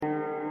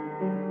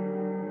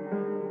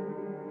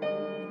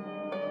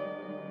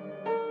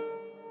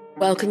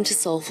Welcome to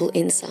Soulful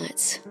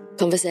Insights,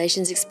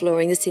 conversations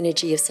exploring the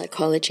synergy of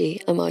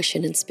psychology,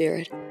 emotion and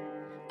spirit.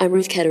 I'm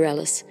Ruth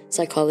Catarellis,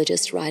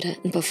 psychologist, writer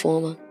and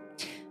performer.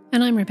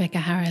 And I'm Rebecca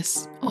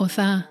Harris,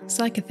 author,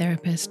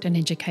 psychotherapist and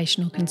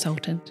educational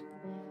consultant.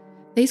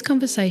 These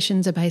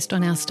conversations are based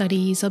on our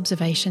studies,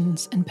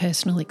 observations and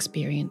personal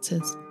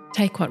experiences.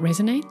 Take what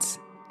resonates,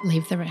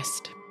 leave the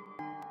rest.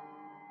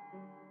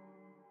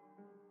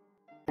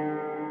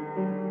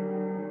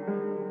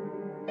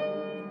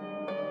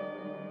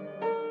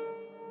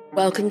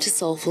 Welcome to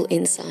Soulful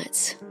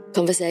Insights,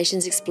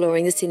 conversations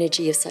exploring the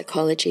synergy of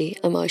psychology,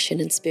 emotion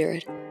and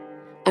spirit.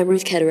 I'm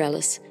Ruth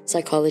Catarellis,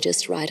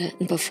 psychologist, writer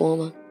and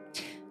performer.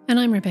 And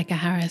I'm Rebecca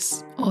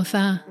Harris,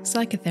 author,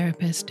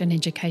 psychotherapist and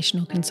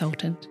educational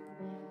consultant.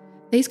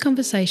 These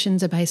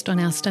conversations are based on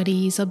our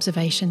studies,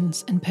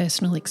 observations and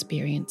personal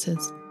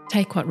experiences.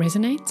 Take what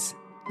resonates,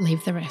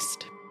 leave the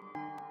rest.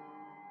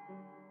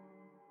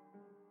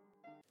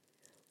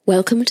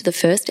 Welcome to the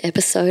first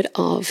episode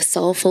of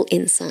Soulful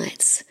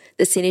Insights,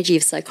 the synergy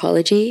of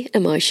psychology,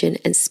 emotion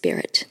and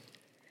spirit.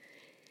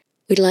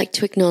 We'd like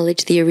to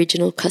acknowledge the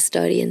original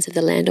custodians of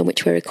the land on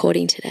which we're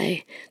recording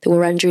today, the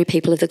Wurundjeri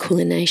people of the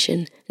Kulin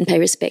Nation, and pay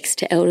respects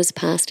to elders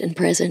past and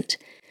present.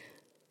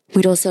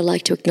 We'd also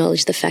like to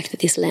acknowledge the fact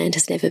that this land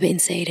has never been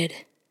ceded.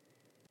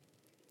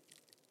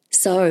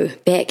 So,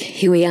 Beck,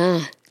 here we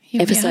are,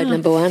 episode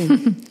number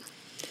 1.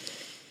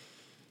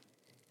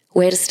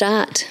 Where to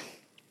start?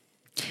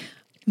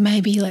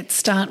 Maybe let's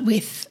start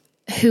with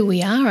who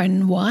we are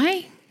and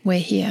why we're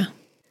here.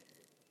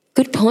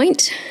 Good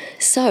point.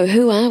 So,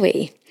 who are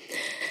we?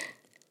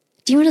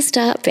 Do you want to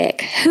start,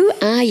 Beck? Who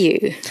are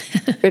you,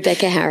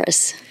 Rebecca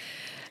Harris?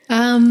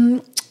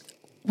 Well,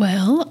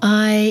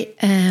 I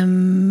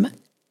am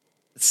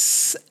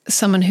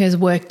someone who has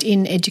worked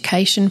in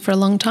education for a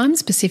long time,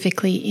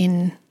 specifically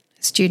in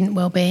student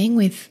wellbeing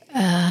with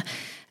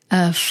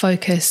a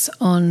focus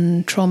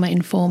on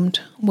trauma-informed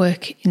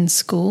work in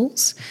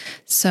schools.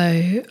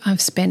 So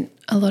I've spent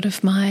a lot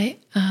of my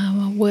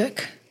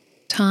work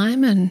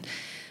time and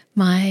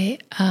my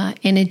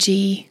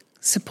energy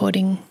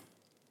supporting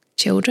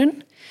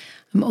children.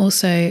 I'm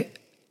also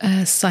a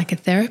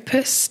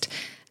psychotherapist,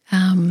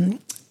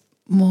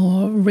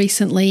 more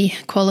recently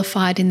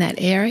qualified in that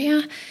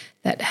area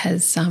that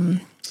has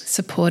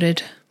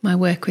supported my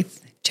work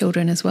with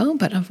children as well,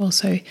 but I've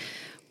also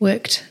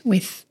worked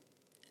with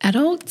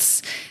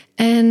adults.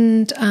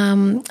 And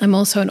I'm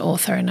also an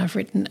author, and I've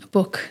written a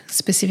book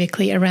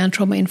specifically around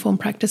trauma-informed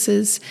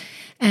practices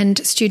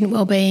and student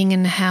wellbeing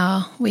and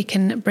how we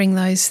can bring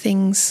those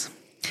things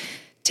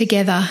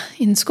together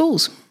in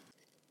schools.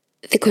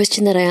 The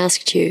question that I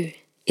asked you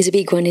is a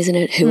big one, isn't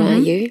it? Who are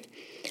you?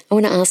 I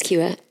want to ask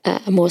you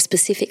a more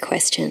specific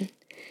question.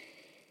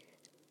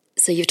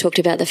 So you've talked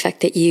about the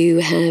fact that you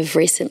have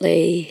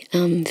recently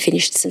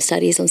finished some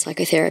studies on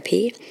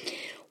psychotherapy.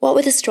 What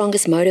were the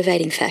strongest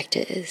motivating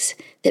factors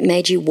that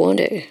made you want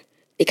to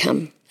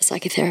become a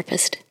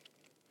psychotherapist?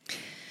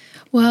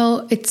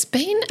 Well, it's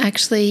been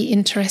actually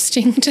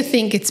interesting to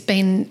think it's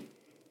been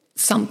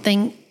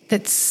something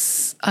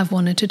I've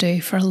wanted to do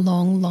for a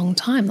long, long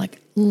time, like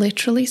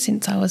literally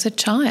since I was a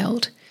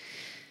child.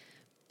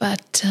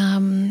 But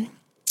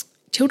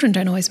children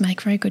don't always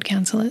make very good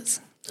counsellors,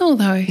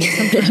 although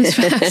sometimes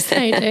perhaps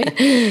they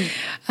do.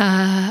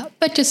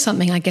 But just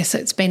something, I guess,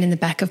 that's been in the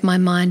back of my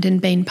mind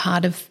and been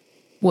part of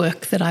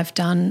work that I've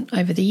done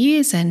over the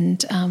years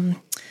and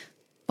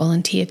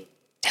volunteer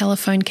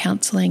telephone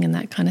counselling and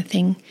that kind of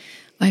thing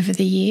over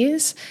the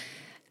years.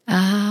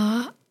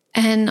 And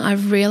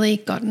I've really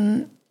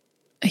gotten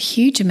a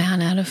huge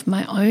amount out of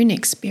my own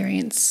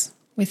experience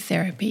with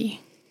therapy.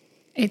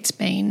 It's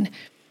been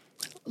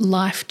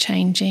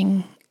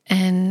life-changing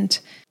and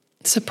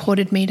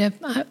supported me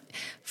to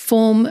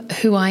form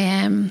who I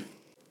am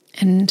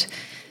and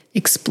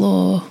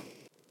explore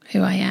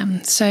who I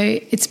am. So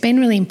it's been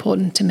really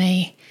important to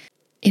me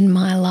in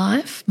my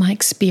life, my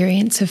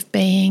experience of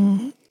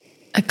being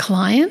a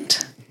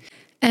client.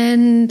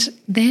 And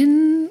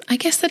then I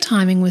guess the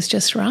timing was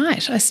just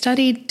right. I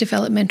studied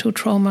developmental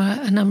trauma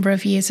a number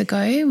of years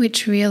ago,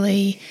 which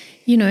really,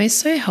 is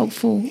so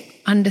helpful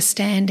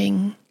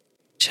understanding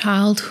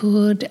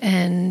childhood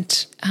and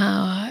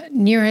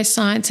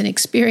neuroscience and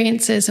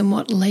experiences and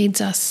what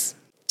leads us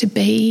to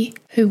be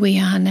who we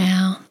are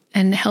now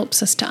and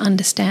helps us to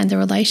understand the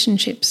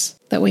relationships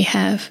that we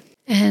have.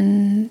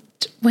 And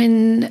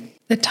when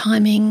the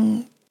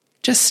timing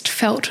just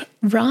felt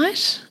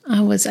right,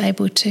 I was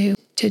able to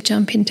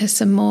jump into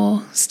some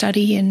more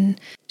study and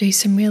do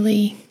some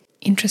really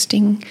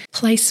interesting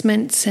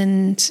placements.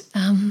 And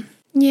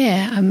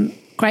I'm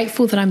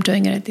grateful that I'm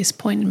doing it at this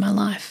point in my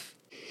life.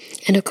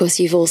 And of course,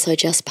 you've also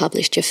just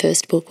published your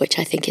first book, which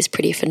I think is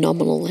pretty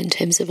phenomenal in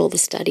terms of all the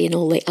study and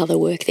all the other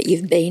work that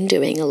you've been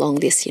doing along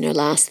this,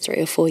 last 3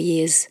 or 4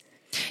 years.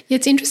 Yeah,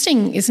 it's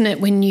interesting, isn't it,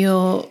 when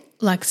you're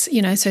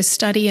so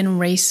study and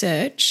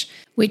research,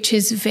 which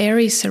is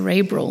very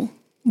cerebral,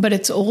 but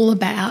it's all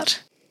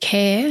about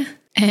care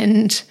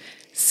and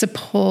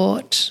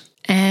support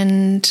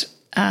and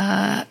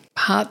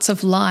parts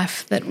of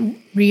life that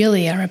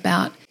really are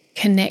about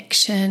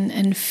connection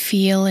and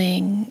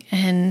feeling.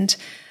 And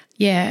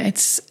yeah,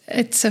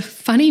 it's a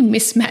funny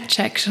mismatch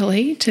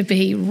actually to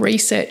be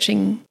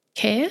researching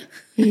care.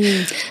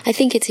 I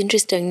think it's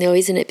interesting though,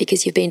 isn't it?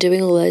 Because you've been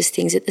doing all those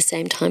things at the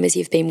same time as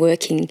you've been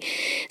working.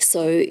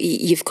 So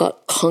you've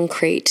got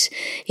concrete,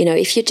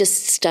 if you're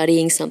just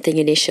studying something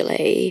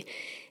initially,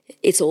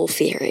 it's all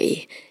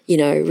theory,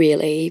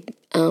 really.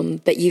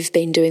 But you've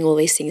been doing all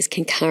these things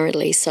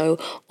concurrently. So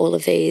all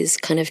of these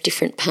kind of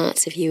different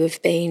parts of you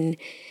have been,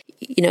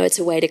 it's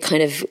a way to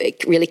kind of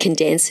really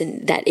condense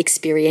that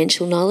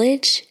experiential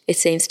knowledge, it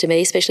seems to me,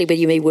 especially when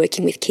you're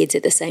working with kids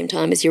at the same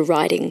time as you're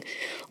writing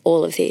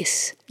all of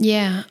this.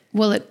 Yeah,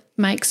 well, it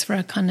makes for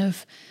a kind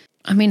of,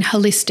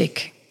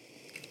 holistic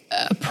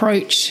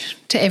approach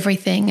to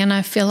everything. And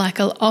I feel like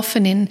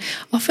often in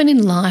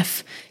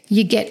life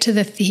you get to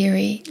the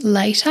theory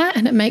later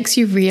and it makes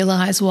you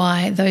realise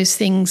why those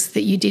things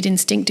that you did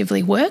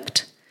instinctively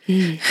worked.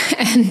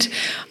 And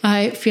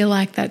I feel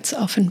like that's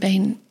often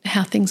been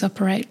how things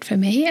operate for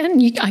me.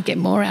 And I get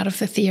more out of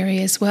the theory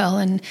as well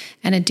and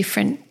a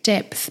different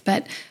depth.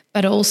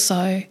 But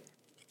also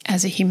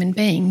as a human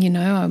being,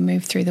 I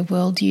move through the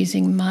world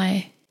using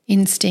my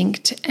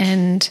instinct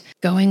and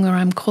going where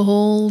I'm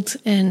called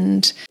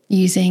and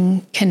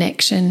using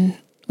connection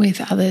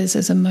with others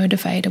as a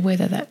motivator,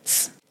 whether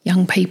that's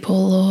young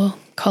people or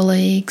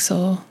colleagues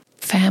or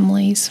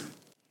families.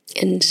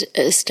 And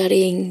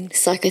studying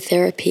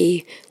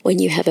psychotherapy when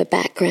you have a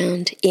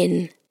background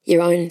in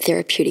your own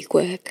therapeutic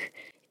work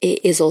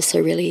is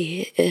also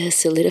really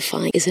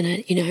solidifying, isn't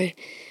it?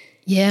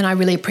 Yeah, and I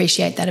really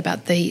appreciate that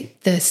about the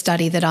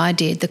study that I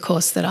did, the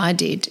course that I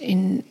did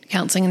in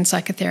counselling and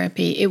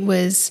psychotherapy. It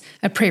was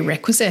a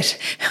prerequisite.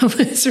 It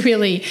was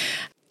really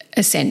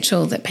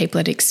essential that people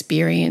had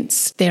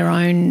experienced their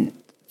own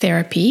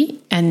therapy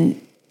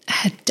and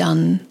had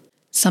done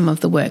some of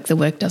the work. The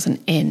work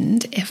doesn't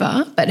end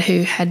ever, but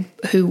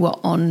who were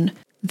on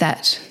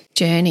that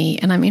journey.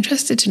 And I'm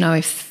interested to know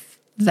if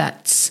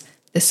that's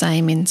the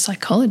same in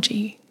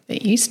psychology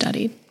that you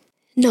studied.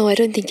 No, I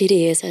don't think it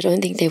is. I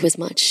don't think there was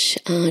much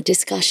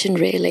discussion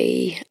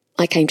really.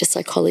 I came to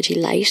psychology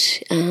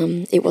late.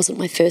 It wasn't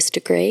my first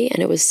degree,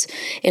 and it was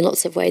in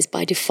lots of ways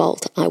by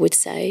default, I would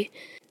say,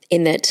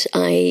 in that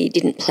I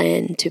didn't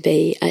plan to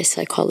be a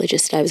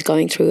psychologist. I was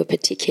going through a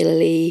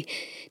particularly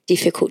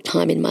difficult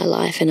time in my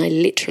life and I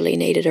literally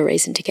needed a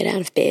reason to get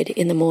out of bed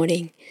in the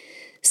morning.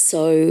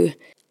 So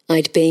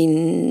I'd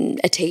been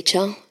a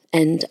teacher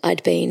and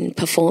I'd been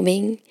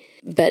performing,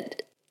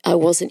 but I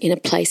wasn't in a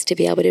place to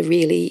be able to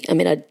really,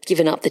 I'd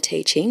given up the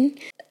teaching.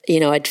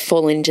 I'd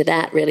fallen into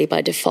that really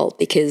by default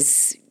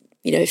because,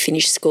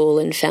 finished school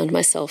and found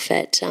myself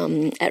at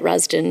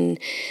Rusden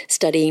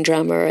studying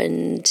drama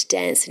and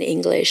dance and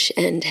English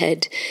and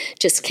had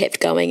just kept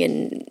going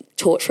and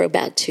taught for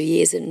about 2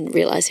 years and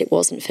realised it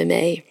wasn't for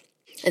me.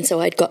 And so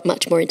I'd got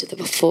much more into the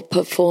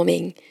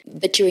performing.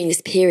 But during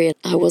this period,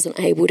 I wasn't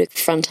able to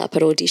front up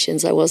at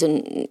auditions. I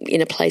wasn't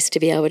in a place to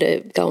be able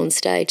to go on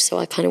stage. So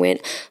I kind of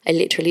went, I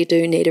literally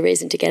do need a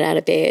reason to get out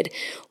of bed.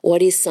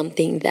 What is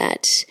something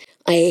that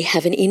I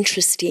have an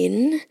interest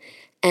in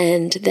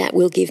and that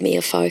will give me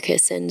a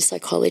focus? And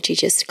psychology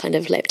just kind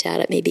of leapt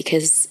out at me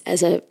because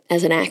as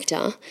an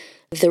actor,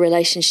 the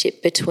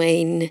relationship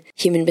between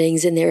human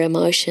beings and their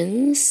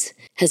emotions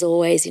has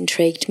always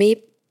intrigued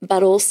me.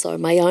 But also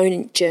my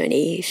own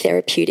journey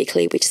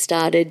therapeutically, which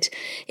started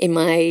in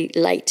my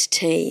late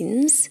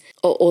teens,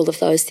 all of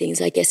those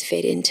things, I guess,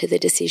 fed into the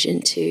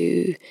decision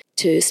to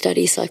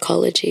study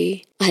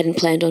psychology. I hadn't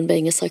planned on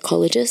being a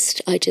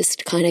psychologist. I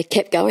just kind of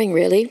kept going,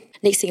 really.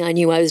 Next thing I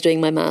knew, I was doing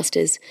my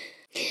master's.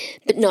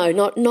 But no,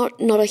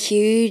 not a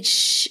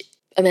huge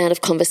amount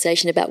of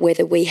conversation about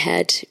whether we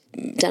had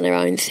done our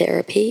own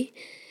therapy.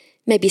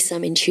 Maybe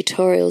some in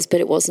tutorials,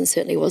 but it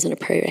certainly wasn't a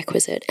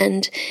prerequisite.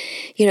 And,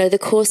 the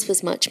course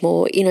was much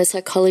more,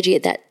 psychology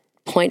at that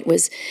point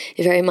was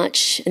very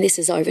much, and this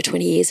is over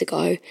 20 years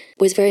ago,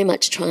 was very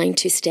much trying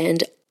to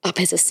stand up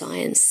as a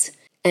science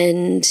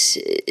and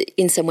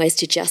in some ways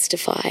to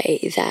justify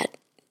that,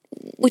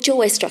 which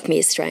always struck me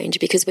as strange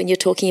because when you're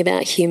talking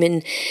about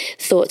human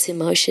thoughts,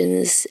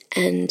 emotions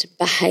and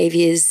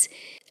behaviours,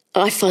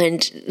 I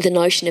find the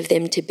notion of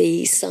them to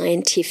be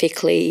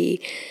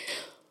scientifically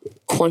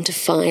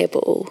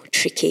quantifiable,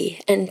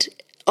 tricky, and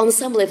on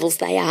some levels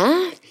they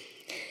are.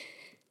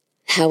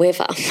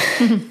 However,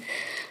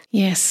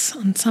 yes,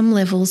 on some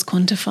levels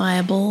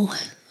quantifiable.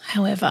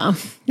 However,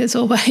 there's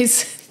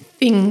always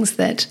things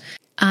that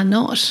are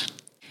not.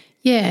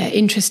 Yeah,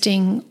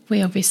 interesting.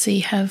 We obviously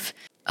have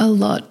a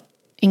lot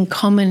in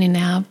common in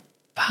our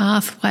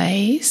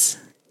pathways.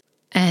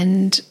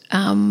 And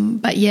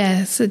but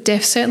yeah, so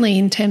certainly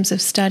in terms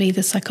of study,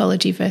 the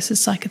psychology versus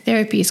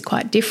psychotherapy is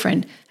quite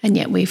different, and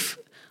yet we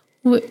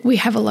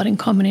have a lot in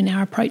common in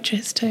our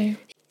approaches too.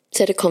 I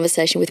had a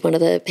conversation with one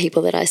of the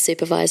people that I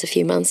supervised a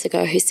few months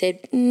ago who said,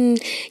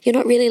 you're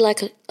not really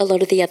like a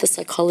lot of the other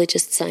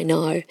psychologists I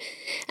know.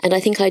 And I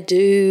think I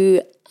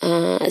do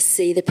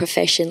see the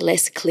profession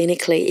less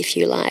clinically, if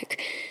you like.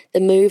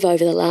 The move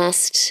over the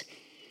last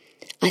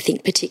I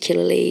think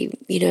particularly,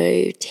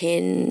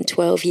 10,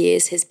 12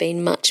 years has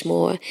been much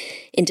more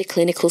into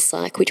clinical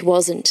psych, which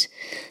wasn't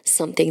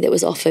something that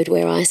was offered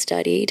where I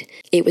studied.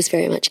 It was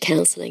very much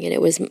counselling, and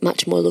it was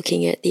much more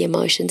looking at the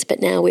emotions.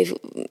 But now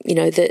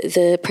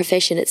the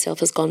profession itself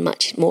has gone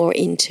much more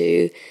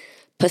into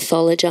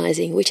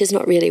pathologising, which is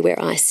not really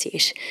where I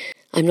sit.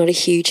 I'm not a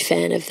huge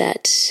fan of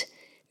that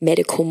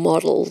medical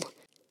model.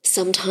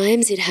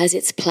 Sometimes it has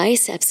its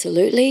place,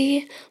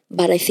 absolutely,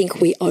 but I think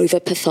we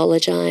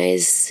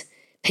over-pathologise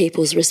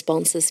people's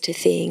responses to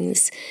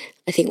things.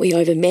 I think we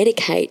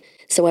over-medicate.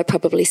 So I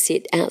probably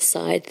sit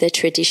outside the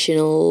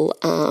traditional,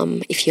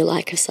 if you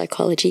like, of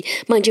psychology.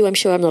 Mind you, I'm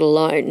sure I'm not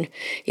alone.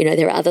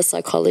 There are other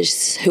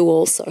psychologists who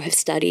also have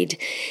studied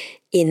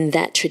in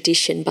that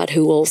tradition, but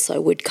who also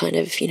would kind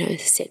of,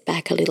 set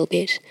back a little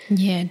bit.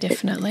 Yeah,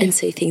 definitely. And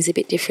see things a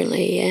bit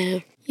differently, yeah.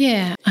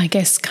 Yeah, I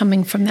guess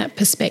coming from that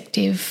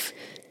perspective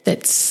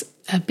that's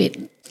a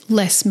bit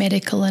less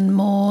medical and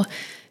more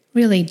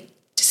really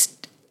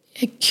just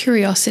a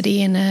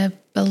curiosity and a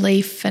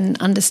belief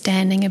and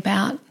understanding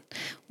about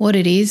what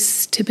it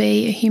is to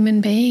be a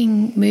human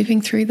being moving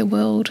through the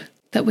world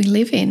that we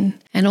live in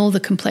and all the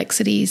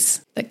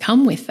complexities that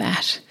come with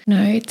that.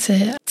 It's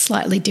a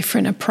slightly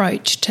different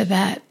approach to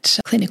that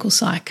clinical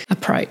psych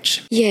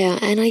approach. Yeah,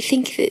 and I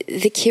think that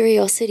the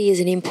curiosity is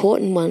an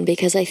important one,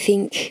 because I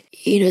think,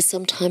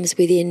 sometimes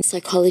within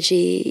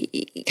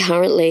psychology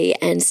currently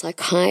and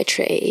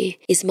psychiatry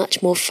is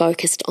much more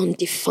focused on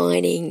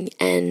defining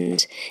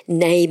and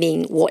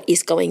naming what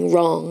is going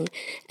wrong,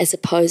 as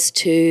opposed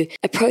to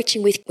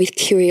approaching with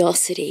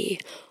curiosity.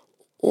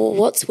 Or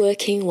what's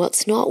working,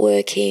 what's not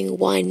working,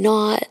 why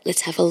not?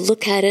 Let's have a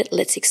look at it,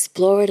 let's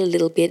explore it a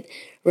little bit,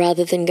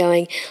 rather than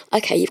going,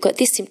 okay, you've got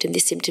this symptom,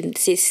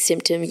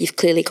 you've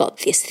clearly got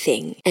this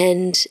thing.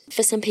 And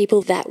for some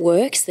people that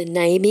works, the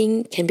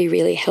naming can be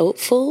really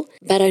helpful,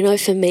 but I know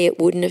for me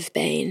it wouldn't have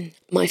been.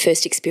 My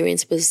first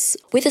experience was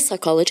with a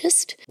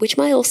psychologist, which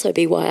may also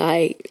be why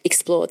I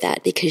explored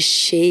that, because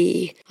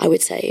she, I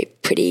would say,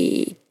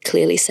 pretty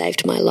clearly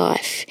saved my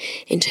life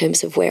in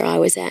terms of where I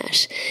was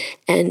at.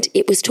 And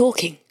it was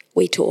talking.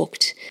 We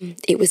talked.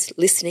 It was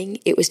listening.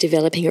 It was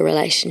developing a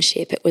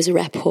relationship. It was a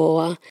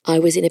rapport. I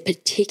was in a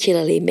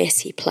particularly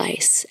messy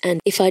place.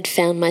 And if I'd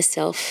found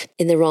myself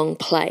in the wrong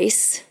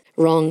place,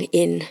 wrong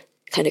in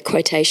kind of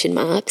quotation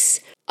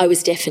marks, I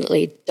was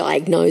definitely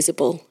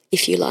diagnosable,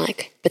 if you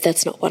like. But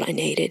that's not what I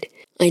needed.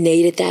 I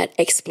needed that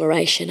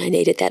exploration. I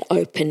needed that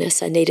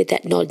openness. I needed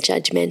that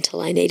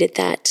non-judgmental. I needed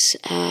that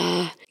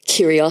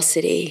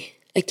curiosity,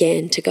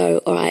 again, to go,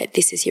 all right,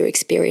 this is your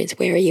experience.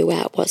 Where are you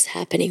at? What's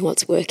happening?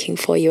 What's working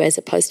for you? As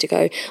opposed to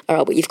go, all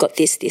right, well, you've got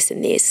this, this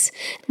and this.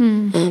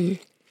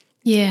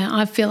 Yeah,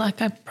 I feel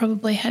like I've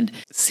probably had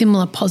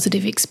similar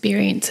positive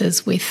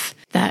experiences with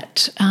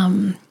that,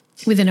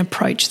 with an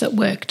approach that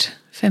worked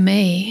for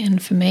me.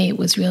 And for me, it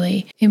was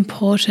really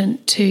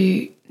important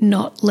to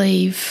not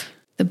leave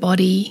the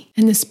body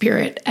and the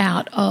spirit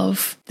out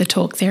of the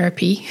talk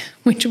therapy,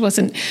 which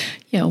wasn't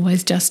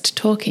always just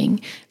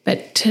talking,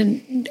 but to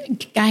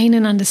gain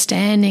an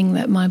understanding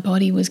that my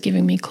body was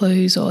giving me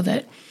clues, or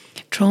that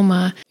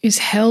trauma is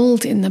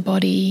held in the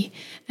body,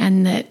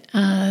 and that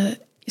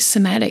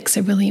somatics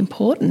are really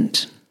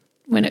important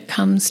when it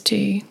comes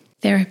to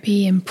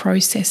therapy and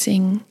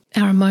processing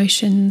our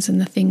emotions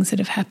and the things that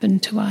have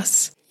happened to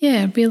us.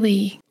 Yeah,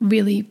 really,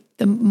 really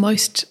the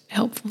most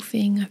helpful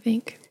thing, I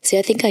think. See,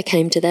 I think I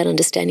came to that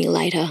understanding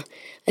later.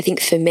 I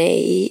think for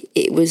me,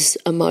 it was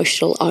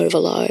emotional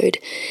overload,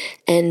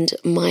 and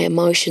my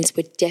emotions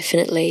were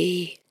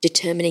definitely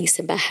determining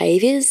some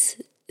behaviours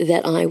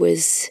that I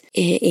was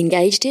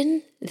engaged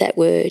in that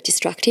were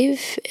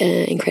destructive,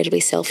 incredibly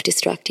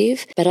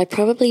self-destructive. But I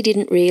probably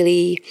didn't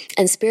really,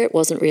 and spirit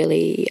wasn't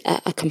really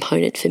a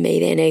component for me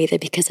then either,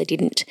 because I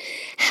didn't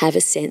have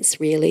a sense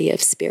really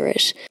of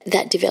spirit.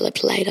 That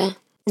developed later.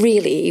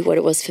 Really, what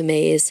it was for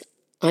me is,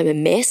 I'm a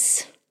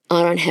mess.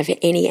 I don't have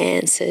any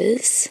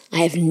answers. I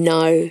have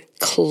no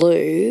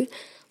clue.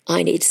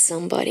 I need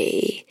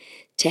somebody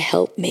to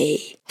help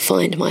me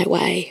find my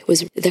way,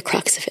 was the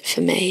crux of it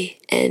for me.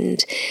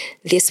 And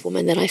this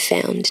woman that I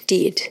found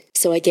did.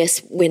 So I guess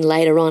when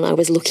later on I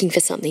was looking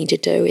for something to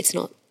do, it's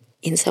not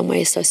in some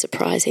ways so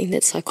surprising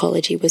that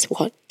psychology was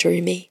what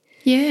drew me.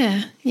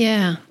 Yeah.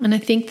 And I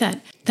think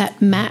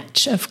that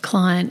match of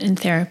client and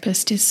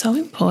therapist is so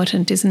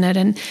important, isn't it?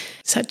 And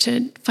such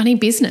a funny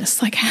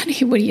business. Like,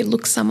 where do you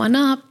look someone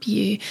up?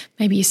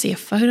 Maybe you see a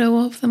photo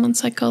of them on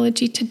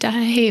Psychology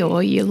Today,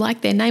 or you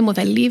like their name, or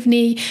they live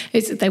near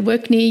you, they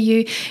work near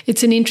you.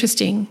 It's an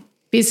interesting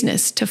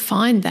business to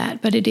find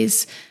that, but it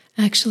is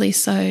actually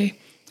so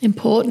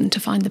important to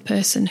find the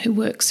person who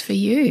works for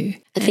you.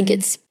 I think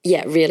it's,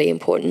 really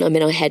important. I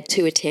mean, I had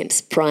 2 attempts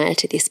prior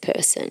to this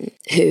person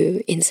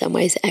who in some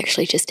ways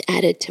actually just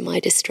added to my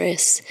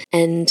distress,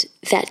 and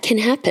that can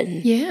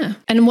happen. Yeah.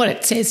 And what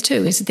it says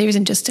too is that there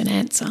isn't just an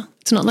answer.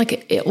 It's not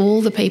like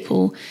all the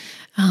people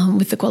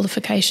with the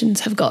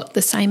qualifications have got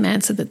the same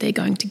answer that they're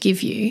going to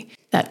give you.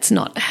 that's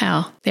not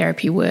how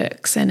therapy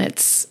works. And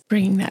it's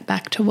bringing that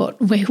back to what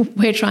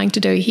we're trying to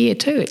do here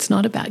too. It's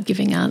not about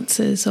giving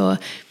answers or,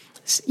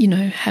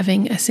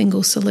 having a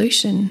single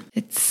solution.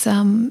 It's,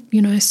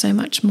 so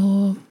much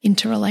more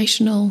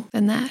interrelational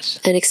than that.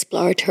 And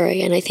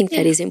exploratory. And I think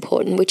that is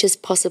important, which is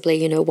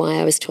possibly, why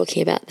I was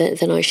talking about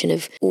the notion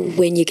of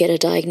when you get a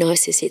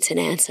diagnosis, it's an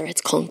answer,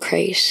 it's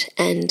concrete.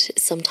 And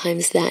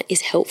sometimes that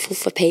is helpful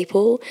for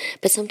people,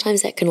 but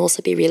sometimes that can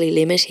also be really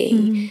limiting.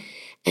 Mm-hmm.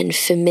 And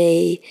for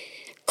me,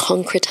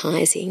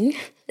 concretizing,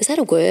 is that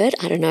a word?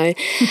 I don't know.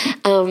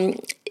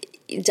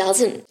 It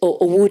doesn't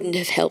or wouldn't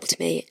have helped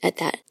me at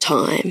that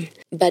time.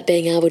 But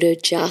being able to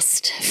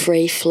just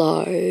free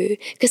flow,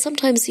 because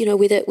sometimes,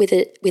 with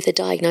a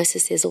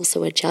diagnosis, there's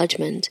also a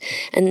judgment,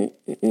 and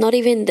not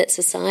even that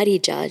society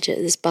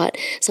judges, but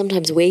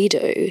sometimes we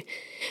do.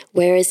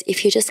 Whereas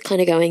if you're just kind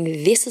of going,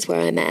 this is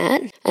where I'm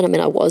at, and I mean,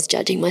 I was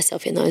judging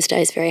myself in those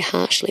days very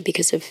harshly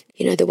because of,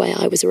 the way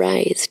I was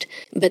raised.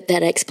 But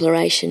that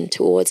exploration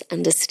towards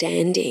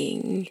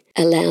understanding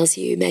allows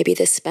you maybe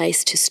the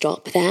space to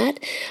stop that.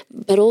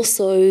 But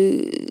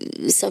also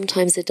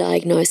sometimes a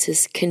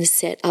diagnosis can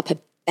set up a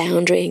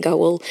boundary and go,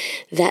 well,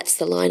 that's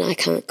the line, I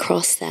can't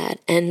cross that.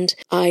 And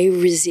I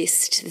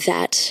resist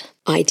that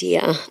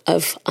idea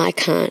of I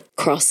can't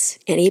cross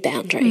any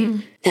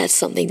boundary. That's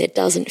something that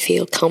doesn't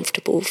feel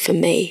comfortable for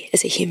me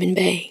as a human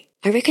being.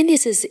 I reckon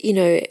this is,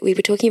 we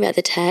were talking about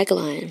the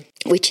tagline,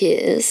 which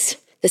is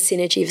the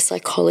synergy of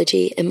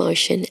psychology,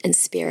 emotion and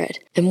spirit.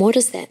 And what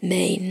does that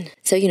mean?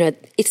 So,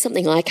 it's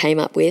something I came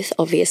up with,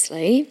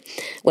 obviously.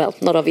 Well,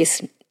 not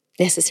obvious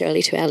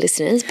necessarily to our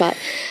listeners, but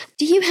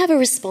do you have a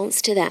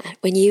response to that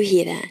when you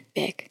hear that,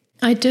 Beck?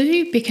 I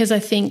do, because I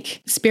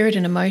think spirit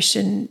and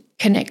emotion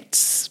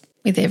connects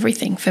with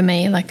everything for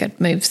me. Like, it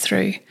moves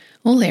through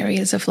all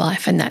areas of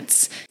life, and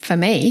that's, for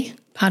me,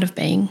 part of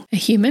being a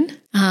human.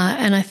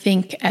 And I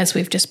think, as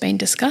we've just been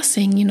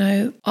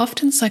discussing,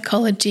 often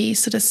psychology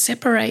sort of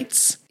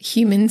separates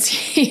humans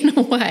in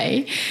a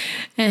way,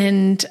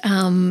 and,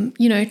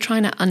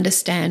 trying to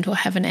understand or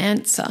have an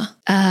answer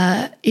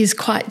is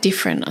quite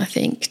different, I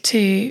think,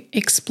 to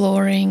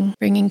exploring,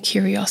 bringing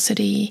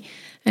curiosity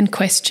and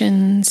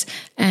questions,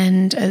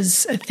 and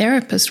as a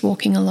therapist,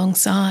 walking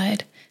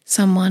alongside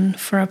someone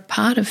for a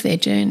part of their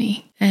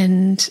journey.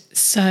 And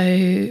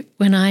so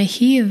when I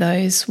hear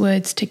those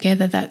words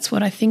together, that's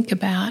what I think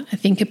about. I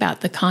think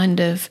about the kind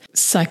of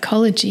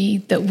psychology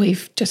that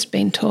we've just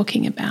been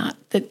talking about,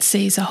 that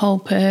sees a whole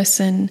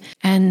person,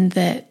 and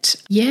that,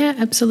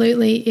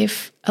 absolutely,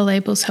 if a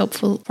label's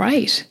helpful,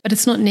 great, but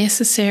it's not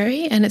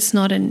necessary, and it's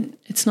not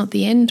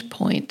the end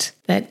point.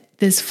 That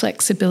there's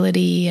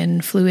flexibility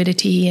and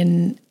fluidity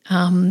and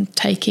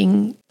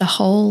taking the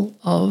whole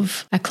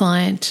of a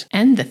client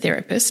and the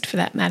therapist, for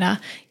that matter,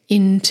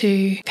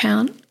 into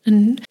account,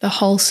 and the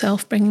whole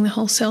self, bringing the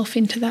whole self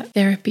into that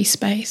therapy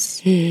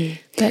space.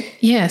 But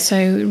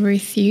so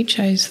Ruth, you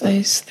chose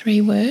those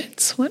 3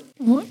 words. What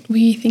were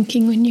you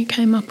thinking when you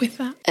came up with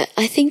that?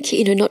 I think,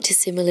 not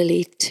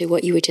dissimilarly to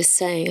what you were just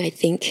saying, I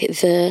think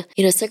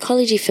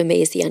psychology for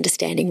me is the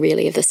understanding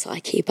really of the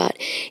psyche, but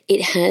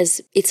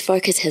its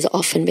focus has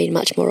often been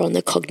much more on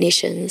the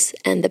cognitions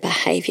and the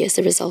behaviours,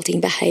 the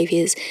resulting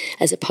behaviours,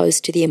 as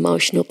opposed to the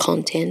emotional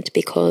content,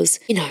 because,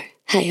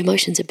 hey,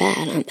 emotions are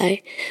bad, aren't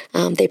they?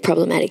 They're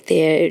problematic.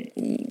 They're,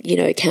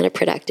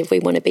 counterproductive. We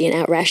want to be in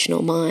our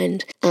rational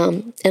mind.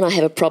 And I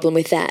have a problem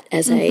with that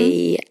as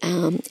a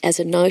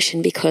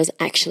notion, because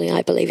actually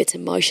I believe it's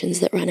emotions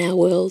that run our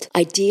world.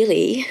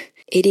 Ideally,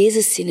 it is a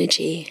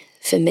synergy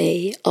for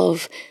me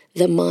of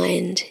the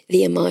mind,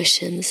 the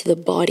emotions, the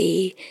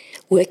body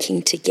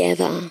working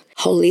together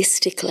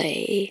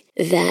holistically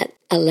that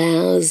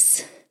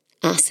allows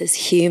us as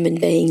human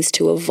beings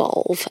to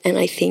evolve. And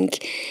I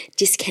think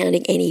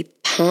discounting any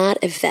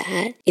part of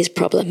that is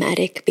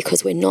problematic,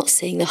 because we're not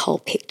seeing the whole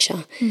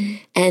picture.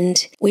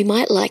 And we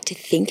might like to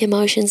think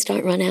emotions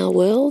don't run our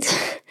world,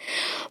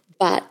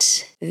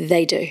 but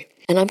they do.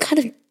 And I'm kind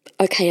of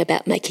okay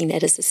about making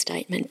that as a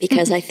statement,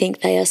 because I think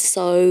they are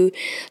so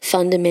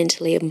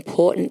fundamentally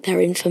important.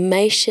 They're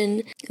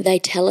information. They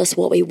tell us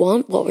what we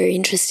want, what we're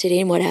interested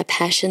in, what our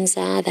passions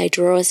are. They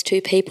draw us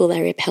to people.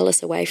 They repel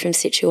us away from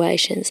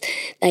situations.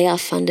 They are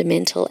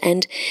fundamental.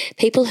 And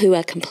people who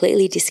are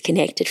completely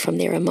disconnected from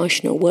their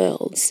emotional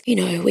worlds,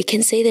 we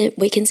can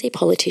see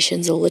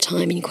politicians all the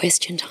time in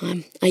Question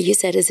Time. I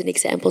use that as an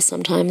example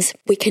sometimes.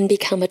 We can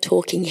become a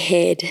talking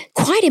head,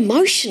 quite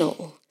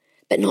emotional,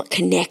 but not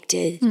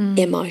connected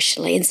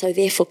emotionally, and so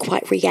therefore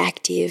quite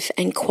reactive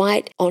and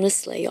quite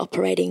honestly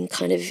operating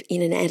kind of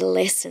in an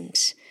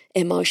adolescent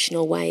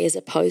emotional way, as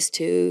opposed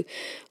to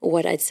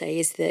what I'd say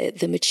is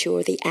the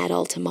mature, the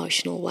adult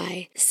emotional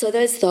way. So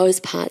those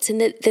parts. And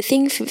the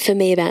thing for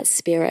me about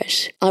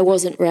spirit, I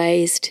wasn't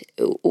raised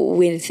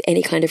with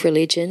any kind of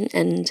religion,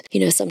 and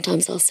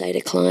sometimes I'll say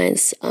to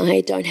clients, I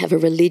don't have a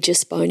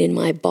religious bone in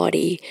my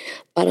body,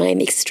 but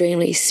I'm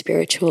extremely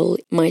spiritual.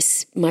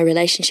 My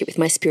relationship with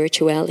my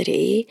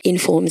spirituality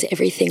informs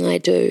everything I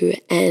do.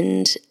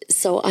 And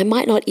so I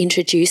might not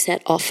introduce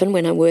that often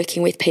when I'm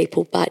working with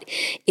people, but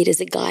it is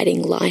a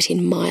guiding light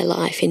in my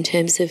life in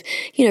terms of,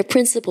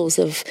 principles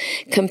of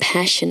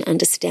compassion,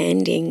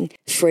 understanding,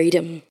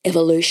 freedom,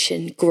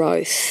 evolution,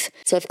 growth.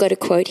 So I've got a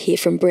quote here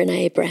from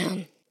Brené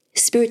Brown.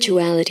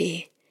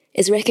 Spirituality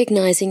is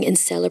recognizing and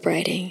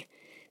celebrating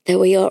that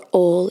we are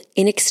all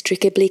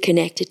inextricably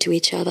connected to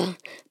each other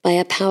by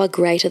a power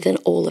greater than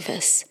all of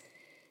us,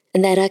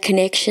 and that our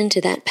connection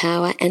to that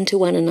power and to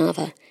one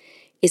another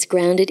is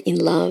grounded in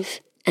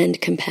love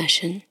and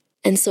compassion.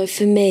 And so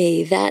for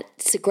me,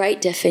 that's a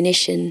great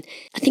definition.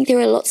 I think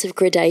there are lots of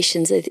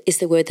gradations, is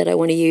the word that I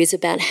want to use,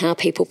 about how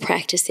people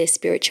practice their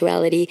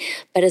spirituality.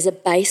 But as a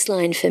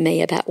baseline for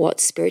me about what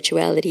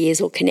spirituality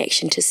is, or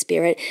connection to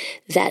spirit,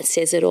 that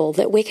says it all,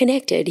 that we're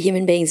connected.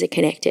 Human beings are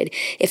connected.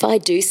 If I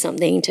do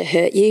something to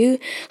hurt you,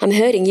 I'm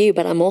hurting you,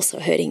 but I'm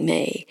also hurting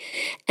me.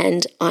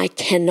 And I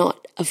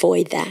cannot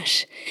avoid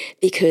that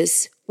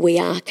because we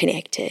are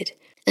connected.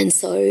 And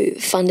so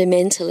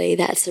fundamentally,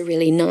 that's a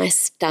really nice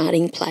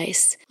starting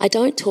place. I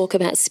don't talk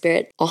about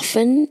spirit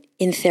often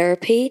in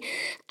therapy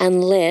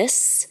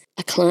unless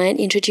a client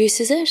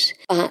introduces it,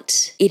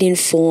 but it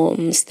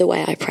informs the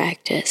way I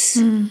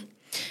practice.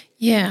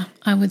 Yeah,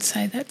 I would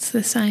say that's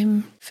the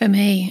same for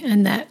me,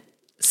 and that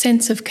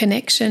sense of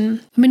connection.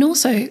 I mean,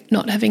 also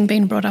not having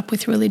been brought up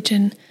with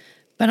religion,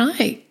 but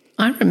I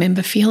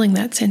remember feeling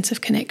that sense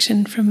of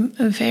connection from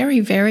a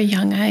very, very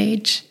young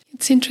age.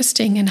 It's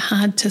interesting and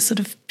hard to sort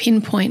of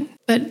pinpoint,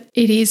 but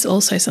it is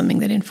also something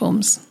that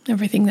informs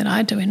everything that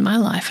I do in my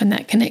life, and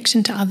that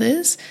connection to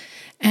others,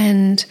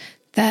 and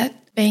that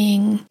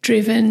being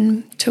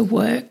driven to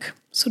work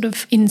sort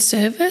of in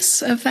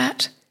service of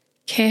that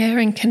care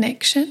and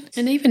connection,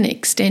 and even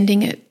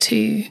extending it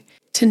to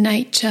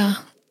nature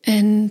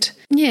and,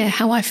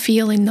 how I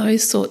feel in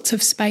those sorts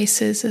of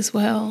spaces as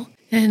well.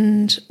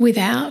 And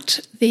without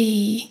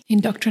the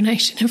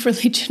indoctrination of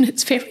religion,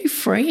 it's very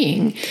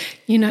freeing,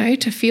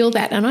 to feel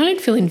that. And I don't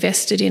feel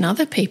invested in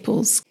other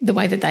people's, the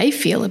way that they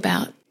feel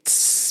about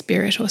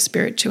spirit or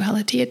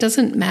spirituality. It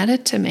doesn't matter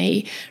to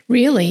me,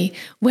 really,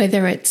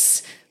 whether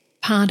it's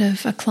part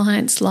of a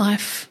client's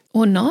life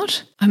or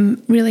not.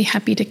 I'm really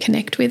happy to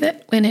connect with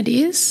it when it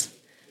is.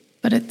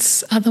 But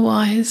it's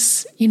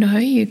otherwise,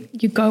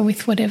 you go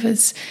with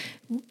whatever's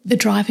the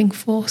driving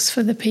force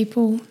for the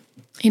people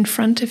in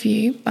front of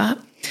you, but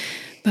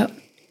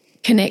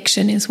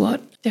connection is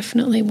what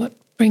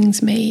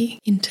brings me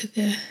into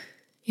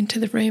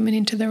the room and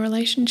into the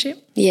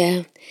relationship.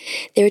 Yeah.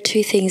 There are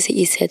two things that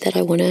you said that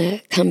I want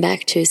to come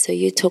back to. So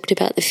you talked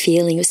about the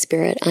feeling of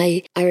spirit.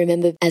 I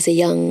remember as a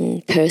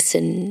young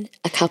person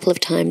a couple of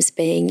times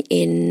being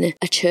in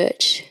a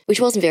church,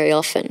 which wasn't very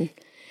often,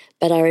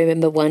 but I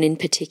remember one in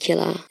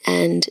particular,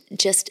 and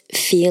just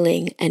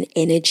feeling an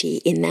energy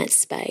in that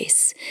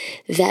space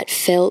that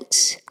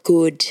felt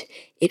good.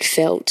 It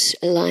felt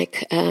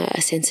like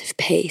a sense of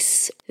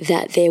peace,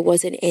 that there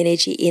was an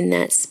energy in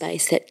that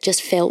space that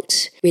just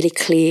felt really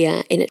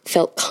clear, and it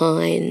felt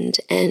kind,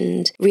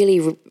 and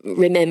really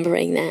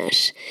remembering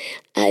that.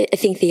 I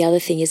think the other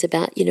thing is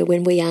about,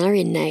 when we are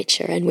in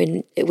nature, and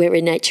when we're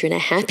in nature in a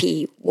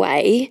happy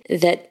way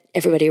that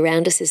everybody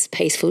around us is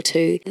peaceful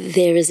too,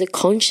 there is a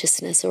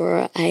consciousness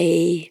or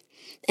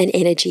an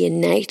energy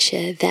in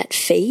nature that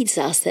feeds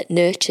us, that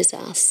nurtures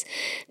us,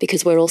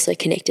 because we're also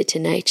connected to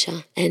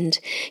nature. And,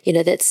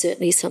 that's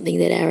certainly something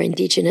that our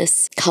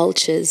Indigenous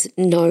cultures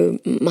know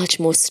much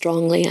more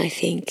strongly, I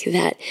think,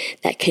 that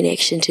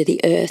connection to the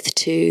earth,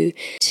 to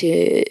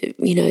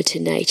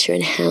nature,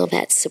 and how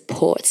that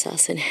supports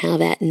us and how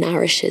that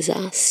nourishes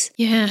us.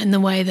 Yeah, and the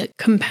way that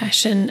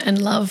compassion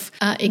and love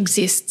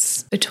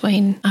exists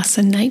between us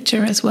and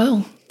nature as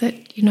well. That,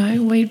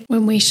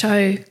 when we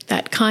show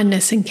that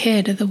kindness and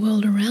care to the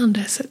world around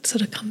us, it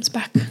sort of comes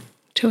back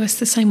to us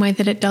the same way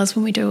that it does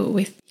when we do it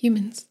with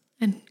humans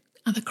and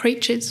other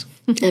creatures.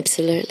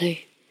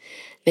 Absolutely.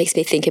 Makes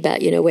me think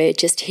about, we're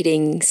just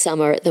hitting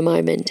summer at the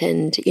moment,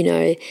 and,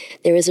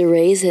 there is a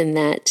reason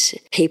that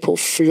people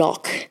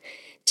flock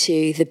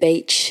to the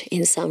beach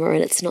in summer,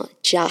 and it's not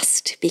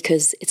just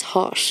because it's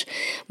hot,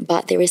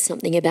 but there is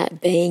something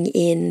about being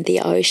in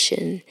the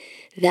ocean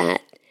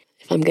that,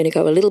 I'm going to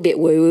go a little bit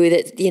woo-woo,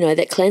 that,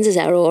 that cleanses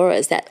our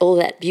auras, that all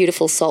that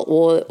beautiful salt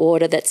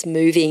water that's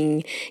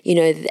moving,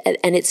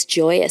 and it's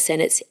joyous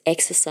and it's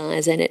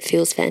exercise and it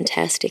feels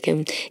fantastic.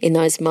 And in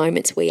those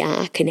moments we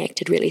are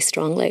connected really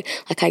strongly.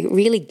 Like, I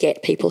really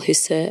get people who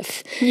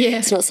surf. Yeah.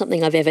 It's not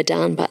something I've ever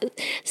done, but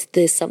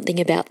there's something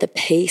about the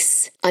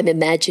peace I'm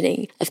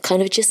imagining of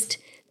kind of just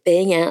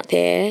being out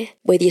there,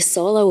 whether you're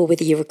solo or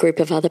whether you're a group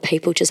of other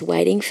people, just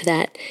waiting for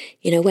that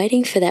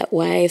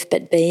wave,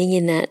 but being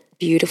in that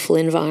beautiful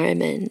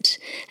environment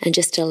and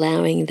just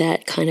allowing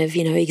that kind of,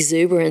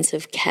 exuberance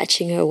of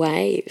catching a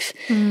wave.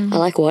 I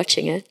like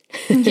watching it.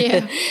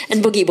 Yeah.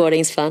 And boogie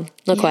boarding's fun.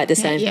 Not quite the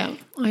same. Yeah.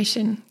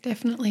 Ocean.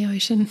 Definitely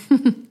ocean.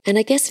 And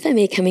I guess for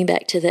me, coming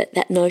back to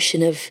that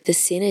notion of the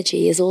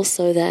synergy is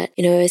also that,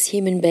 as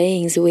human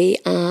beings, we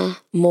are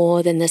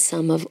more than the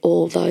sum of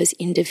all those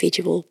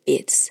individual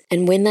bits.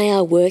 And when they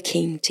are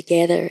working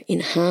together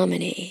in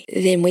harmony,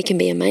 then we can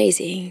be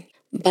amazing.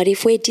 But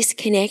if we're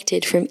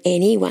disconnected from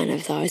any one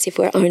of those, if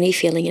we're only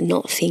feeling and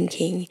not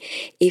thinking,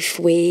 if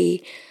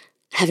we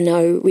have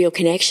no real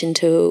connection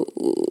to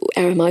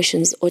our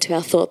emotions or to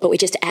our thought, but we're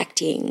just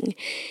acting.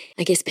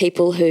 I guess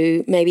people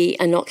who maybe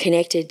are not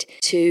connected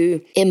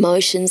to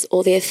emotions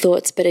or their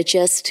thoughts, but are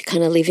just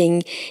kind of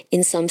living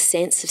in some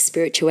sense of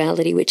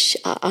spirituality, which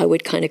I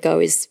would kind of go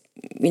is,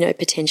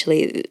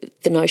 potentially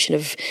the notion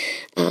of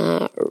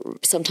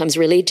sometimes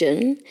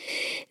religion,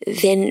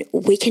 then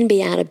we can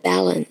be out of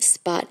balance.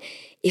 But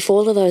if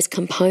all of those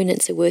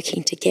components are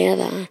working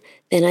together,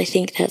 then I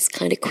think that's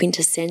kind of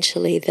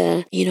quintessentially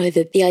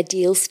the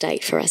ideal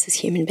state for us as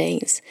human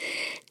beings.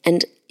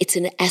 And it's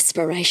an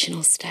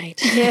aspirational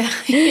state. Yeah.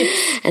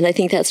 And I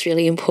think that's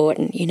really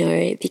important,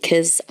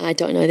 because I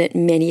don't know that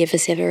many of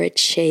us ever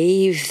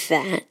achieve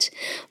that,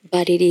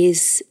 but it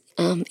is,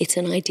 it's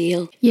an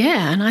ideal.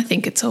 Yeah, and I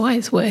think it's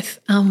always worth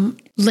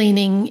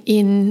leaning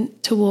in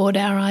toward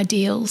our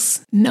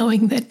ideals,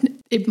 knowing that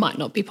it might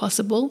not be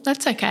possible.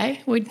 That's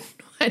okay.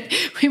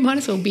 We might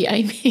as well be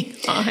aiming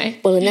high.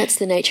 Well, and that's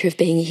the nature of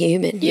being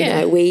human.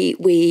 Yeah.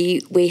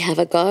 We have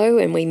a go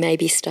and we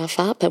maybe stuff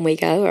up and we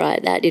go, all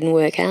right, that didn't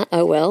work out.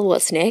 Oh, well,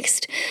 what's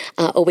next?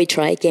 Or we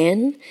try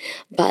again.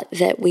 But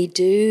that we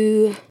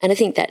do, and I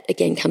think that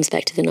again comes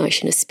back to the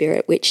notion of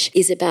spirit, which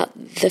is about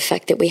the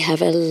fact that we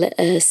have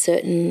a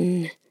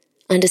certain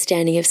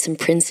understanding of some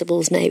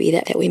principles maybe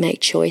that we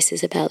make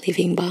choices about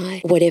living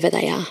by, whatever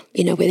they are,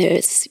 whether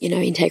it's,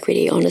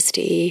 integrity,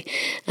 honesty,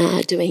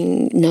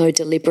 doing no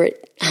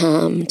deliberate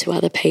harm to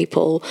other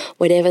people,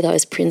 whatever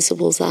those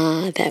principles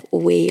are that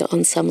we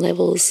on some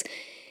levels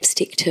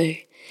stick to.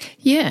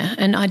 Yeah,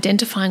 and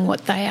identifying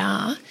what they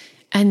are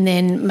and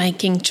then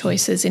making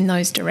choices in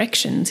those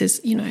directions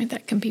is,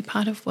 that can be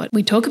part of what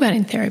we talk about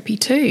in therapy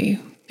too,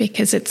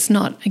 because it's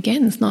not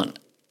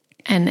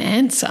an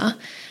answer,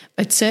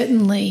 but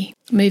certainly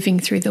moving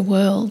through the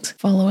world,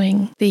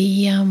 following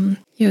the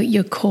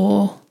your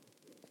core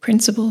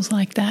principles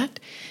like that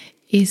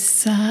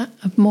is a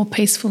more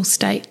peaceful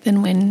state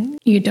than when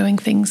you're doing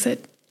things that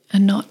are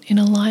not in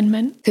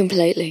alignment.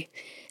 Completely.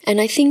 And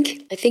I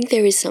think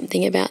there is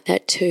something about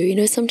that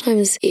too.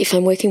 Sometimes if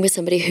I'm working with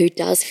somebody who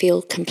does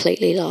feel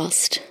completely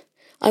lost,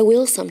 I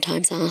will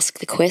sometimes ask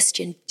the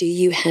question, do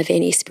you have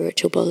any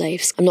spiritual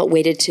beliefs? I'm not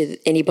wedded to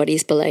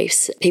anybody's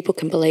beliefs. People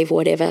can believe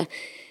whatever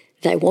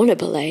they want to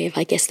believe.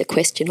 I guess the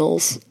question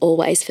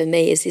always for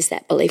me is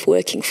that belief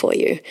working for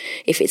you?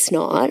 If it's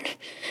not,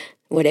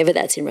 whatever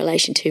that's in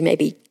relation to,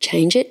 maybe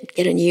change it,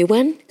 get a new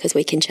one, because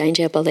we can change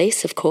our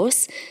beliefs, of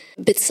course.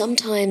 But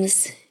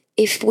sometimes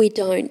if we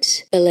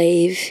don't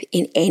believe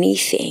in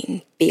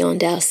anything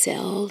beyond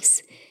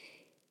ourselves,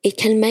 it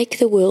can make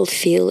the world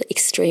feel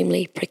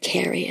extremely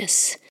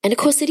precarious. And of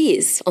course it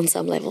is on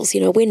some levels.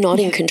 We're not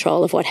in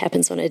control of what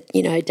happens on a,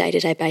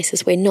 day-to-day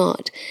basis. We're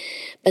not.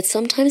 But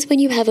sometimes when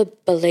you have a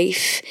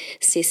belief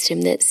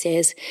system that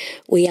says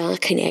we are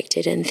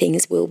connected and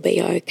things will be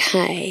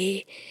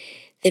okay,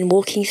 then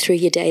walking through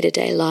your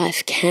day-to-day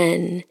life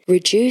can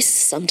reduce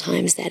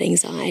sometimes that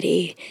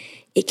anxiety.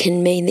 It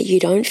can mean that you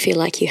don't feel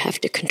like you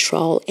have to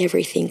control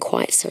everything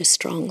quite so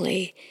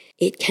strongly.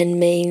 It can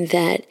mean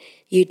that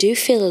you do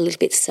feel a little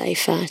bit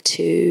safer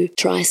to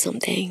try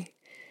something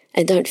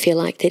and don't feel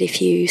like that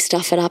if you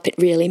stuff it up, it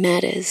really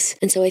matters.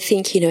 And so I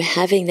think,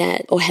 having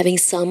that or having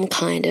some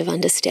kind of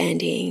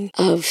understanding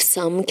of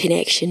some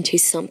connection to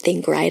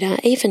something greater,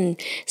 even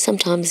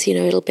sometimes,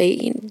 it'll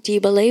be, do you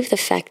believe the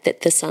fact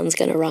that the sun's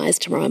going to rise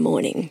tomorrow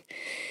morning?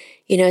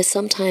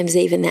 Sometimes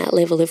even that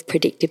level of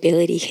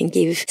predictability can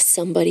give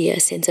somebody a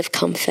sense of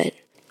comfort.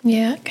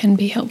 Yeah, it can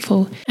be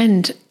helpful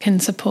and can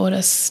support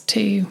us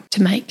to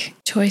make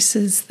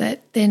choices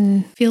that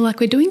then feel like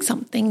we're doing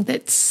something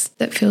that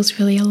feels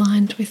really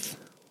aligned with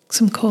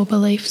some core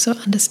beliefs or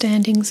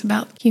understandings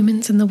about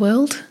humans and the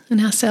world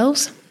and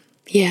ourselves.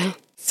 Yeah.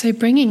 So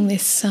bringing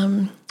this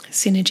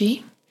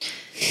synergy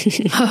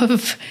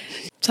of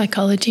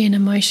psychology and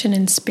emotion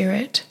and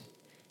spirit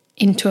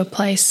into a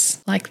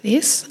place like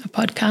this, a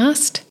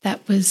podcast,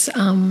 that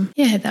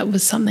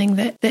was something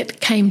that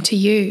came to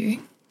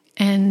you.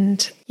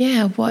 And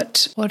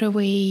what are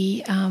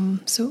we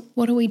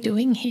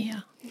doing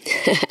here?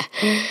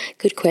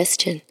 Good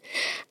question.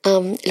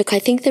 Look, I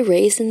think the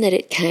reason that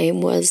it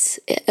came was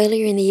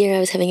earlier in the year I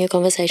was having a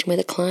conversation with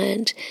a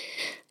client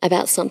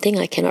about something.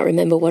 I cannot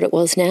remember what it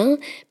was now,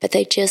 but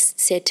they just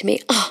said to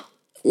me,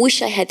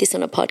 wish I had this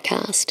on a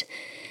podcast.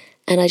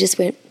 And I just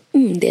went,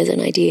 there's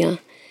an idea.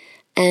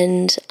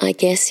 And I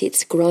guess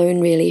it's grown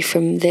really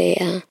from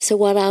there. So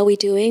what are we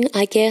doing?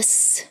 I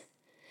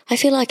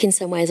feel like in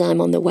some ways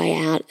I'm on the way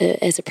out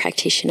as a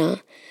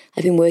practitioner.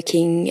 I've been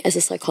working as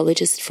a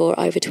psychologist for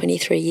over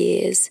 23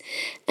 years,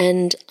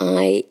 and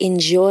I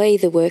enjoy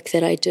the work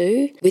that I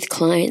do with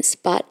clients,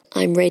 but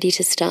I'm ready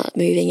to start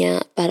moving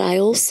out. But I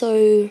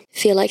also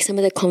feel like some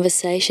of the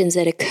conversations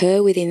that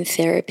occur within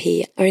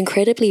therapy are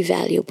incredibly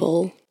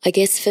valuable. I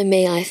guess for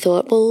me, I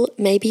thought, well,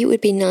 maybe it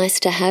would be nice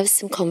to have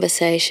some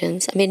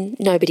conversations. I mean,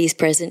 nobody's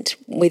present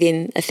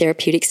within a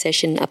therapeutic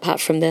session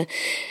apart from the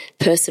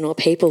person or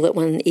people that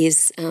one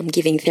is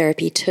giving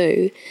therapy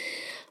to.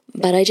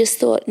 But I just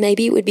thought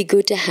maybe it would be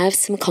good to have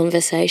some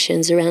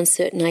conversations around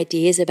certain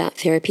ideas about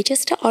therapy,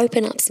 just to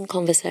open up some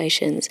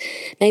conversations,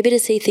 maybe to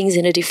see things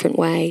in a different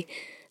way,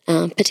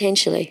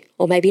 potentially,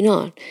 or maybe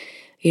not.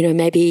 You know,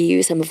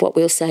 maybe some of what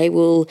we'll say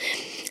will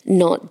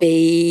not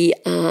be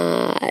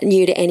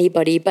new to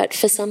anybody, but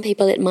for some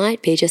people it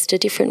might be just a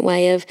different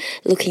way of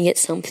looking at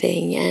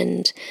something.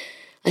 And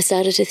I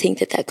started to think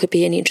that that could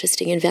be an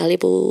interesting and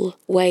valuable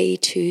way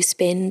to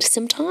spend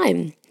some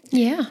time.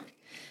 Yeah.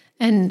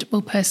 And,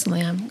 well,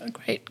 personally, I'm a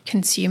great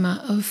consumer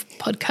of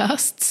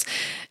podcasts,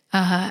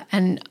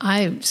 and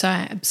I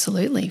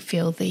absolutely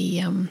feel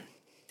the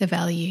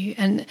value.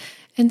 And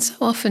so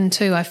often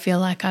too, I feel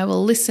like I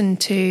will listen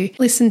to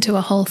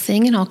a whole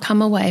thing and I'll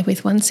come away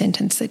with one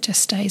sentence that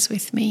just stays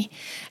with me.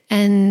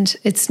 And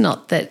it's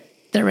not that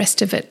the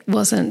rest of it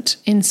wasn't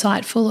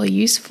insightful or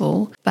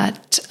useful,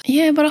 but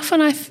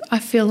often I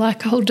feel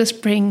like I'll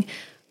just bring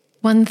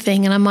one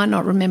thing and I might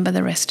not remember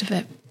the rest of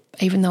it,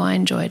 even though I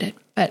enjoyed it.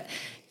 But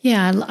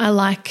yeah, I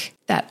like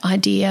that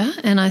idea,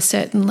 and I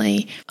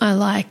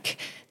like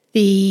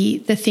the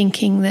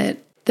thinking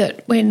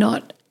that we're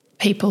not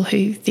people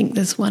who think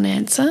there's one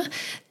answer,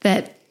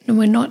 that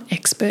we're not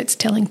experts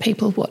telling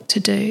people what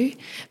to do.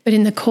 But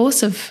in the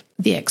course of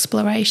the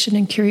exploration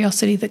and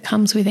curiosity that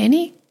comes with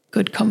any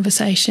good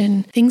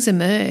conversation, things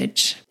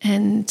emerge.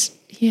 And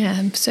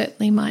yeah,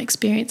 certainly my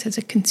experience as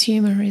a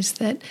consumer is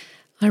that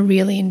I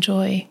really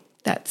enjoy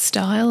that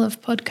style of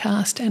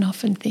podcast, and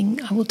often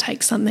think I will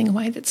take something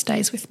away that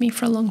stays with me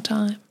for a long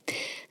time.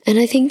 And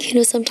I think,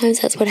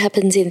 sometimes that's what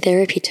happens in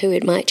therapy too.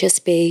 It might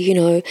just be,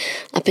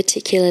 a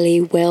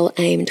particularly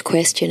well-aimed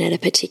question at a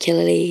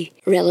particularly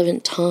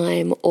relevant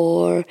time,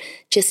 or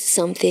just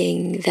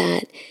something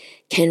that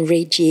can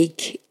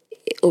rejig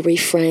or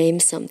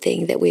reframe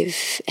something that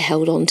we've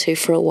held on to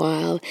for a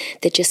while,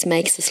 that just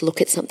makes us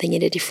look at something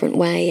in a different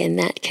way. And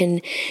that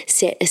can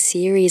set a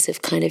series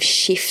of kind of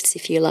shifts,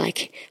 if you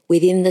like,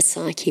 within the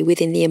psyche,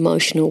 within the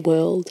emotional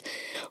world.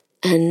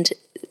 And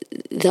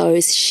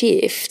those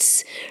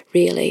shifts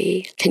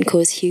really can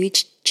cause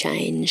huge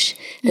change.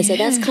 And so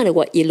that's kind of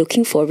what you're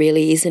looking for,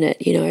 really, isn't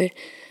it?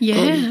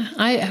 Yeah,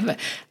 I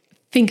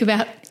think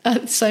about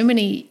so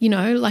many,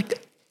 like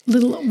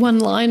little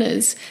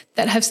one-liners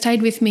that have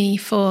stayed with me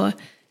for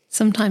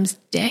sometimes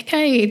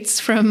decades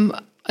from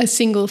a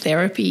single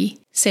therapy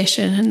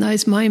session, and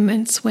those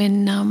moments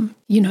when,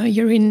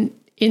 you're in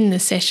the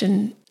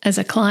session as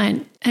a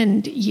client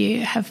and you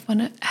have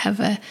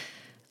a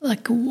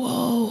like,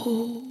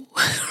 whoa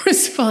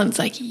response,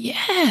 like,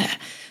 yeah,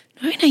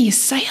 no, you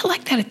say it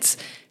like that, it's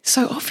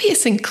so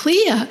obvious and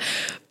clear,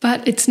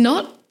 but it's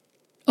not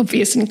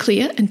obvious and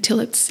clear until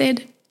it's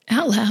said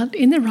out loud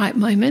in the right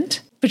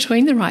moment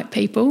between the right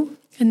people,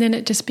 and then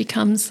it just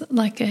becomes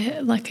like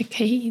a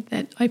key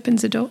that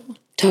opens a door.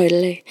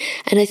 Totally.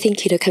 And I think,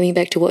 coming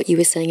back to what you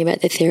were saying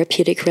about the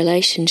therapeutic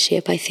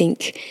relationship, I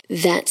think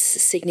that's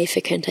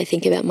significant. I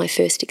think about my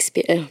first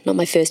experience, not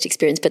my first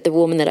experience, but the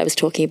woman that I was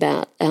talking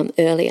about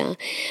earlier,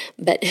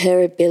 but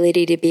her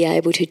ability to be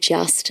able to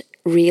just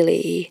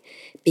really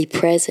be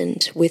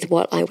present with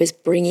what I was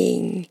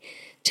bringing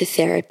to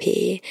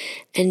therapy,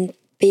 and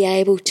be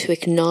able to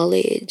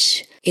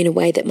acknowledge in a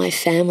way that my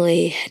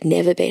family had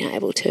never been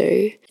able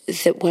to,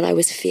 that what I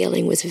was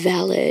feeling was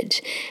valid.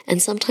 And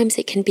sometimes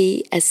it can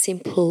be as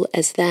simple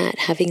as that,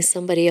 having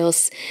somebody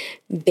else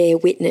bear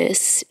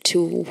witness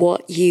to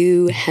what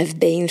you have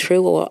been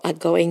through or are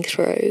going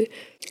through,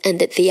 and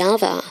that the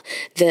other,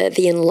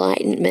 the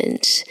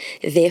enlightenment,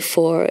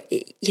 therefore,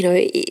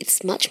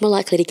 it's much more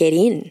likely to get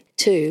in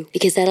too,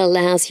 because that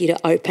allows you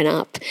to open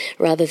up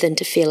rather than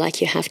to feel like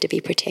you have to be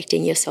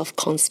protecting yourself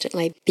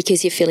constantly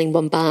because you're feeling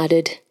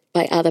bombarded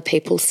by other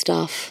people's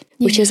stuff,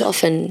 which is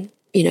often,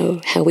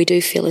 how we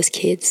do feel as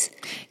kids.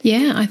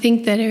 Yeah, I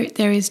think that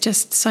there is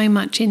just so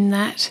much in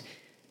that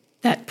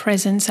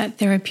presence, that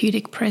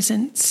therapeutic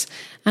presence.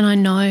 And I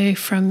know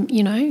from,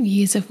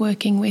 years of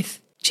working with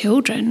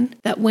children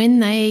that when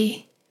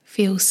they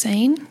feel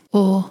seen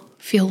or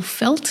feel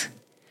felt,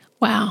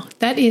 wow,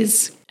 that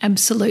is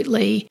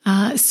absolutely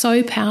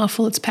so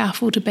powerful. It's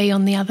powerful to be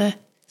on the other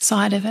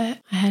side of it.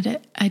 I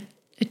had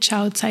a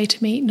child say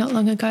to me not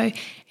long ago,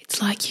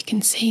 it's like you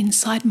can see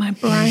inside my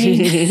brain.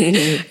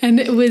 And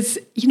it was,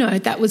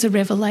 that was a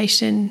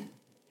revelation.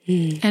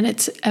 And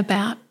it's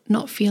about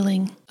not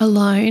feeling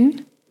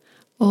alone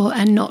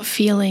and not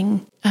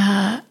feeling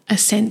a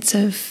sense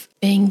of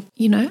being,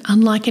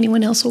 unlike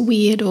anyone else or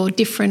weird or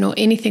different or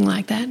anything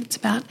like that. It's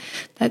about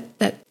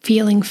that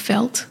feeling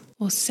felt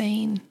or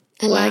seen.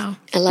 Wow.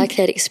 I like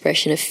that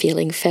expression of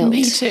feeling felt.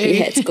 Me too.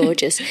 Yeah, it's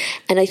gorgeous.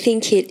 And I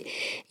think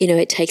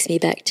it takes me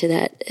back to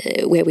that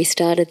where we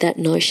started, that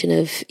notion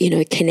of,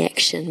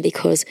 connection,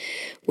 because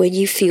when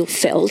you feel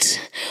felt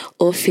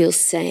or feel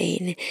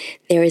seen,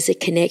 there is a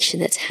connection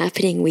that's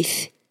happening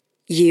with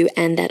you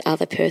and that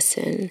other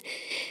person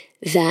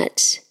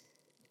that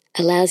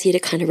allows you to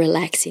kind of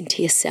relax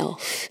into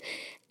yourself.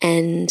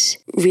 And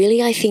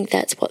really, I think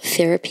that's what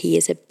therapy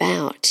is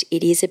about.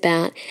 It is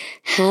about,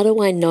 how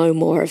do I know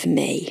more of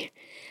me?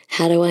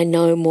 How do I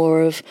know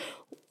more of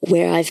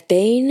where I've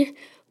been,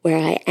 where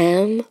I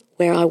am,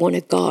 where I want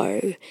to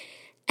go?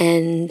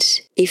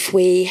 And if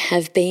we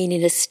have been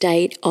in a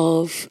state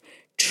of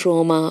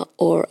trauma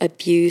or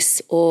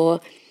abuse or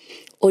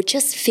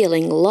just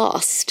feeling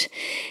lost,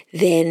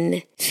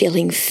 then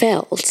feeling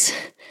felt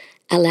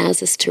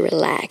allows us to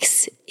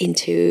relax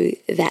into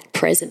that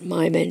present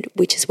moment,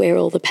 which is where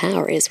all the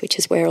power is, which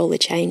is where all the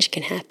change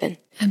can happen.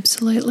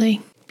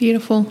 Absolutely.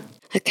 Beautiful.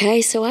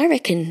 Okay, so I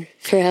reckon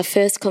for our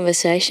first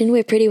conversation,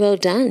 we're pretty well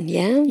done,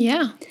 yeah?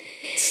 Yeah.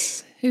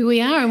 It's who we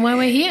are and why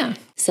we're here.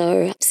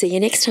 So see you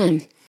next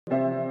time.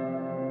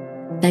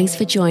 Thanks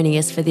for joining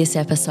us for this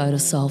episode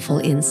of Soulful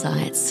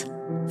Insights.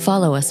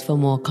 Follow us for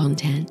more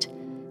content,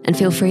 and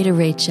feel free to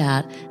reach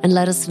out and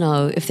let us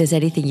know if there's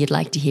anything you'd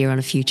like to hear on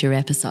a future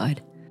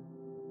episode.